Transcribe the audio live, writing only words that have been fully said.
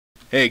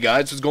Hey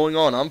guys, what's going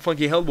on? I'm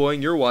Funky Hellboy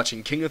and you're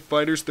watching King of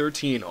Fighters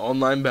 13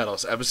 Online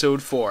Battles,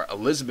 Episode 4,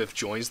 Elizabeth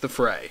Joins the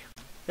Fray.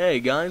 Hey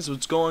guys,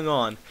 what's going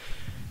on?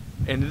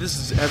 And this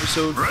is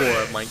Episode 4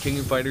 of my King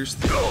of Fighters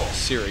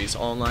series,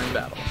 Online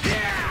Battles.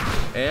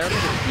 And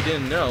if you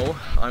didn't know,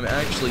 I'm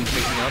actually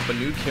picking up a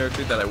new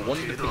character that I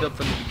wanted to pick up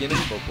from the beginning,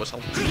 but was a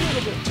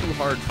little bit too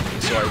hard for me,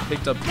 so I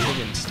picked up King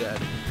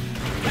instead.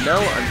 And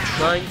now I'm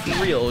trying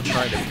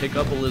to pick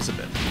up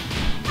Elizabeth.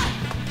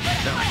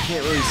 Now, I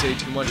can't really say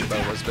too much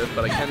about Elizabeth,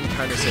 but I can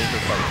kind of say her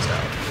fighting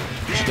style.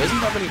 She doesn't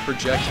have any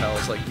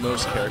projectiles like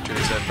most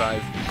characters that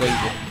I've played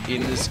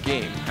in this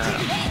game have,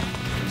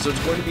 so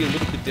it's going to be a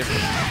little bit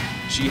different.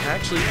 She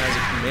actually has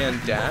a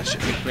command dash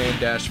and a command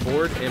dash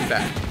forward and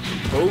back.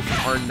 Both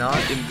are not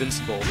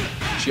invincible.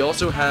 She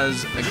also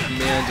has a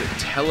command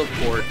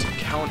teleport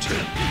counter.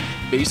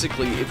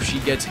 Basically, if she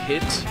gets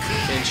hit,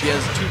 and she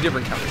has two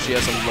different counters. She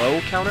has a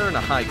low counter and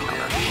a high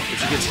counter. If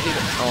she gets hit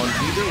on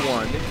either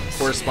one,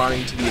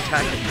 corresponding to the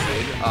attack that you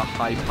did, a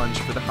high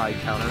punch for the high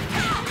counter,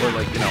 or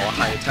like, you know, a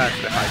high attack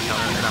for the high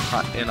counter,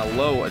 and a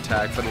low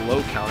attack for the low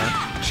counter,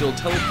 she'll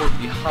teleport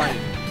behind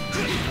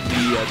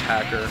the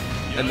attacker,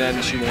 and then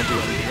she won't do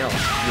anything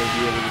else. You'll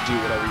be able to do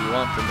whatever you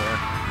want from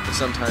there, but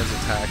sometimes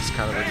attacks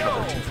kind of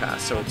recover too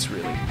fast, so it's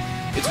really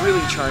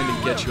trying to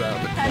get you out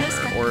of the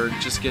corner, or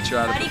just get you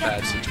out of a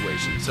bad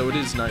situation. So it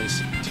is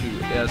nice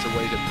as a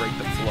way to break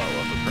the flow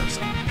of a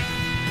person.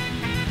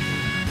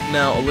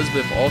 Now,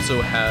 Elizabeth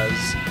also has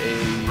a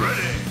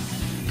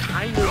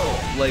kind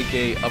of like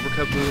a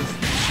uppercut move.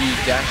 She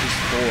dashes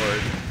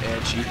forward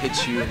and she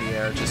hits you in the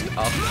air just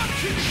up.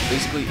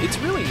 Basically, it's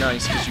really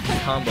nice because you can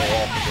combo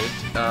off of it,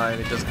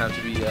 and it doesn't have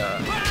to be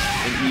an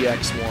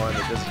EX1.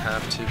 It doesn't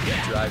have to be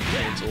drive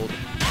canceled.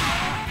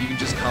 You can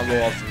just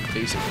combo off of the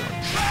basic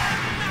ones.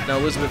 Now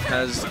Elizabeth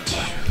has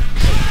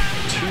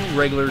two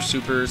regular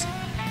supers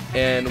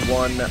and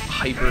one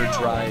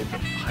hyperdrive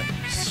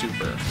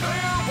super.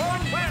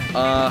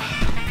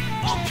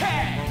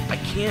 I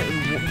can't.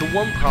 The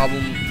one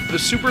problem, the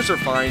supers are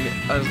fine,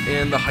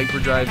 and the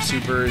hyperdrive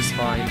super is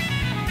fine.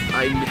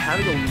 I'm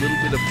having a little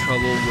bit of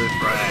trouble with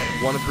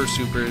one of her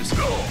supers,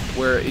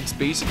 where it's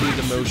basically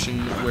the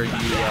motion where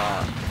you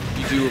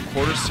do a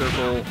quarter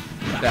circle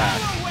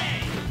back.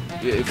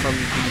 You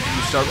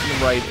start from the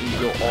right and you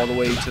go all the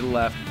way to the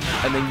left,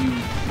 and then you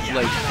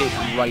like hit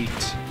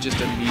right just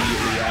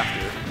immediately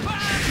after.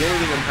 The only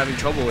thing I'm having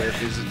trouble with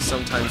is it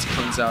sometimes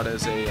comes out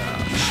as a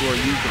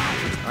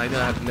Shoryuken move. I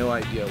have no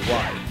idea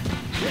why.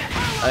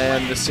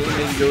 And the same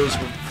thing goes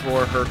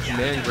for her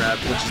command grab,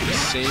 which is the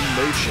same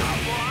motion.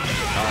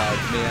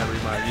 May I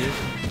remind you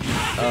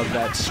of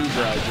that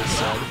super I just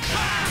said.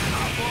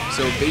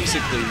 So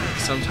basically,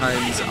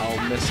 sometimes I'll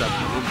mess up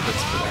the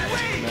inputs for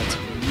that, and that's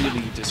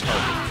really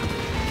disheartening for me.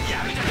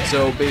 So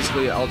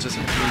basically, I'll just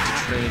need to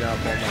train up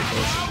all my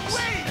motions,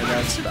 and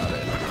that's about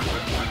it.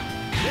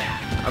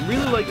 I'm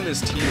really liking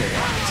this team a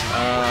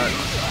lot.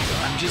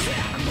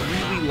 I'm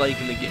really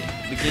liking the game.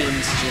 The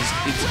game's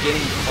it's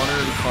getting funner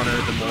and funner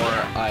the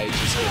more I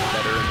just get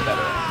better and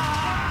better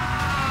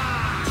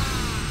at it.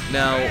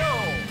 Now,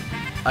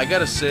 I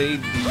gotta say,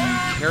 the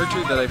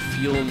character that I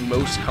feel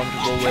most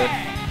comfortable with,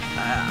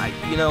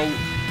 you know,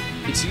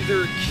 it's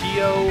either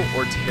Kyo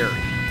or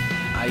Terry.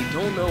 I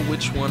don't know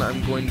which one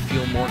I'm going to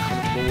feel more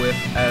comfortable with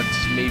at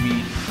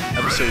maybe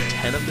episode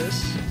 10 of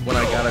this, when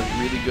I got a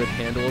really good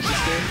handle of this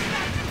game.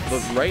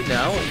 But right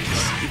now,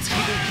 it's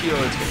either Kyo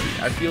or Terry.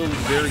 I feel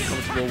very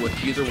comfortable with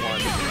either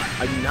one.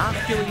 I'm not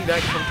feeling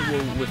that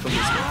comfortable with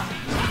Elizabeth.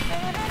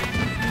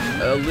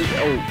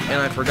 And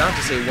I forgot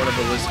to say one of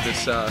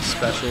Elizabeth's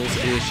specials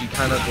is she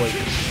kind of like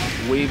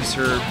waves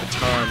her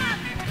baton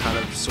kind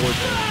of sword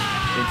thing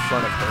in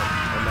front of her,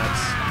 and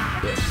that's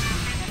it.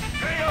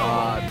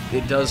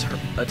 It does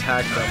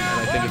attack them,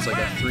 and I think it's like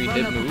a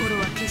 3-hit move.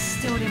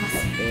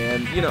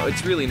 And, you know,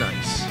 it's really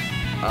nice.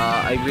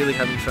 I really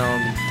haven't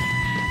found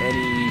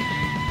any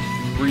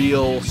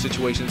real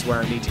situations where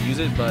I need to use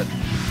it, but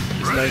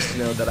it's nice to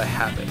know that I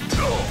have it,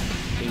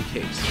 in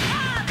case.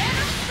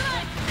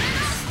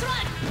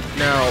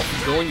 Now,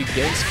 going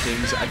against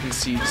Kings, I can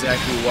see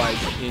exactly why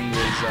King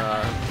was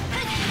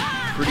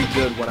pretty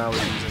good when I was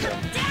using him.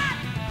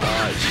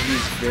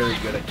 She's very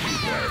good at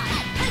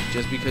Keyblade.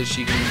 Just because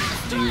she can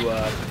do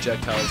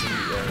projectiles in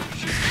the air,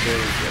 she's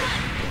very good.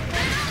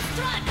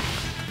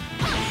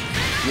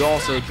 You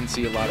also can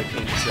see a lot of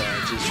Kings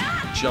just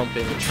jump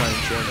in and try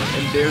and join her.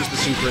 And there's the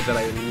super that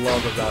I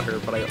love about her,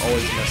 but I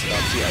always mess it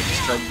up. See, I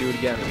just tried to do it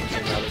again and it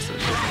came out as a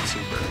different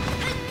super.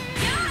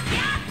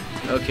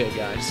 Okay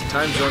guys,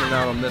 time's running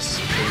out on this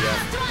video.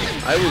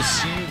 I will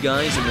see you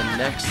guys in the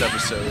next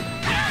episode,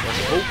 and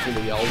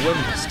hopefully I'll win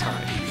this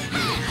time.